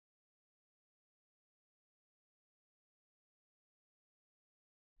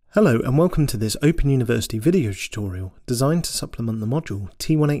Hello and welcome to this Open University video tutorial designed to supplement the module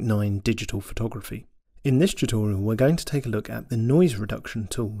T189 Digital Photography. In this tutorial we're going to take a look at the noise reduction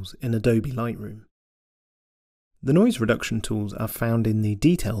tools in Adobe Lightroom. The noise reduction tools are found in the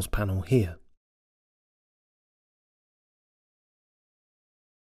Details panel here.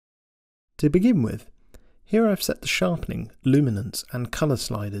 To begin with, here I've set the sharpening, luminance and colour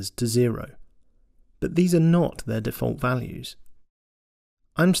sliders to 0, but these are not their default values.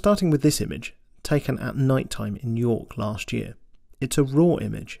 I'm starting with this image, taken at night time in York last year. It's a RAW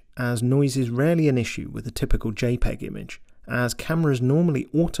image, as noise is rarely an issue with a typical JPEG image, as cameras normally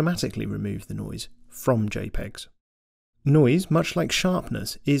automatically remove the noise from JPEGs. Noise, much like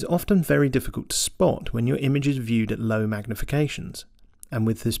sharpness, is often very difficult to spot when your image is viewed at low magnifications, and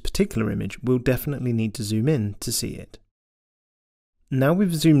with this particular image we'll definitely need to zoom in to see it. Now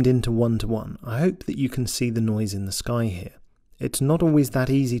we've zoomed into 1:1, I hope that you can see the noise in the sky here. It's not always that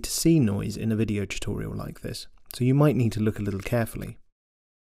easy to see noise in a video tutorial like this, so you might need to look a little carefully.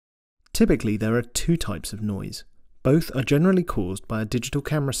 Typically there are two types of noise. Both are generally caused by a digital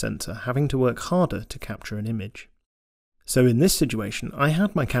camera sensor having to work harder to capture an image. So in this situation I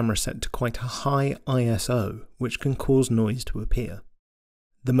had my camera set to quite a high ISO, which can cause noise to appear.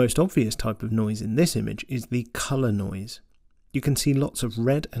 The most obvious type of noise in this image is the colour noise. You can see lots of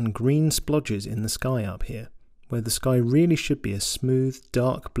red and green splodges in the sky up here, where the sky really should be a smooth,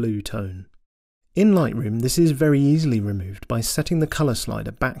 dark blue tone. In Lightroom, this is very easily removed by setting the colour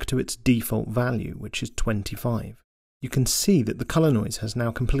slider back to its default value, which is 25. You can see that the colour noise has now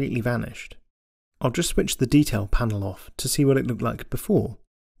completely vanished. I'll just switch the detail panel off to see what it looked like before.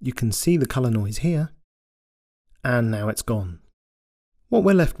 You can see the colour noise here, and now it's gone. What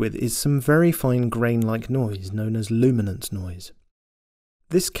we're left with is some very fine grain-like noise known as luminance noise.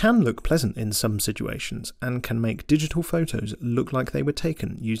 This can look pleasant in some situations and can make digital photos look like they were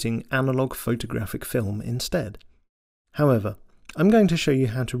taken using analog photographic film instead. However, I'm going to show you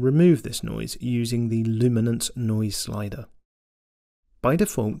how to remove this noise using the luminance noise slider. By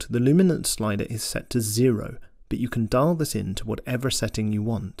default, the luminance slider is set to 0, but you can dial this in to whatever setting you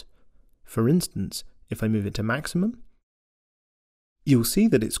want. For instance, if I move it to maximum, you'll see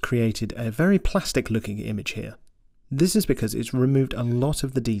that it's created a very plastic looking image here. This is because it's removed a lot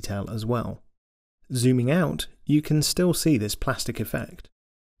of the detail as well. Zooming out, you can still see this plastic effect.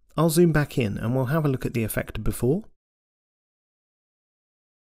 I'll zoom back in and we'll have a look at the effect before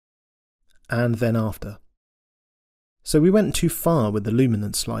and then after. So we went too far with the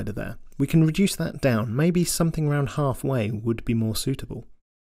luminance slider there. We can reduce that down, maybe something around halfway would be more suitable.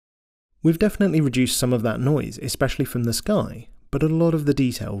 We've definitely reduced some of that noise, especially from the sky, but a lot of the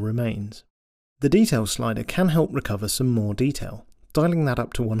detail remains. The detail slider can help recover some more detail. Dialing that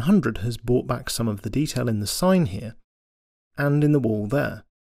up to 100 has brought back some of the detail in the sign here and in the wall there,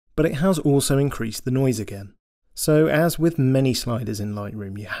 but it has also increased the noise again. So as with many sliders in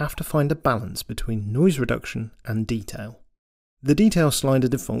Lightroom, you have to find a balance between noise reduction and detail. The detail slider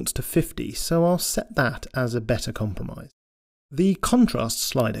defaults to 50, so I'll set that as a better compromise. The contrast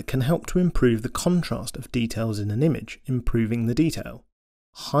slider can help to improve the contrast of details in an image, improving the detail.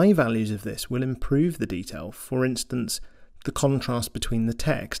 High values of this will improve the detail, for instance, the contrast between the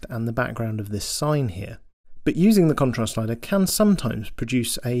text and the background of this sign here. But using the contrast slider can sometimes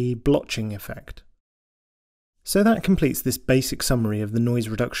produce a blotching effect. So that completes this basic summary of the noise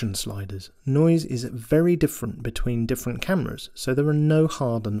reduction sliders. Noise is very different between different cameras, so there are no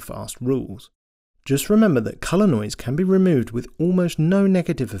hard and fast rules. Just remember that colour noise can be removed with almost no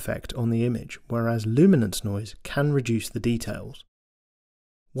negative effect on the image, whereas luminance noise can reduce the details.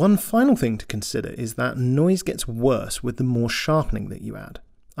 One final thing to consider is that noise gets worse with the more sharpening that you add.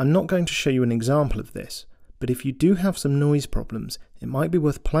 I'm not going to show you an example of this, but if you do have some noise problems, it might be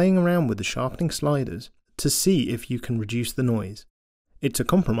worth playing around with the sharpening sliders to see if you can reduce the noise. It's a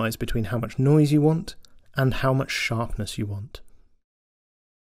compromise between how much noise you want and how much sharpness you want.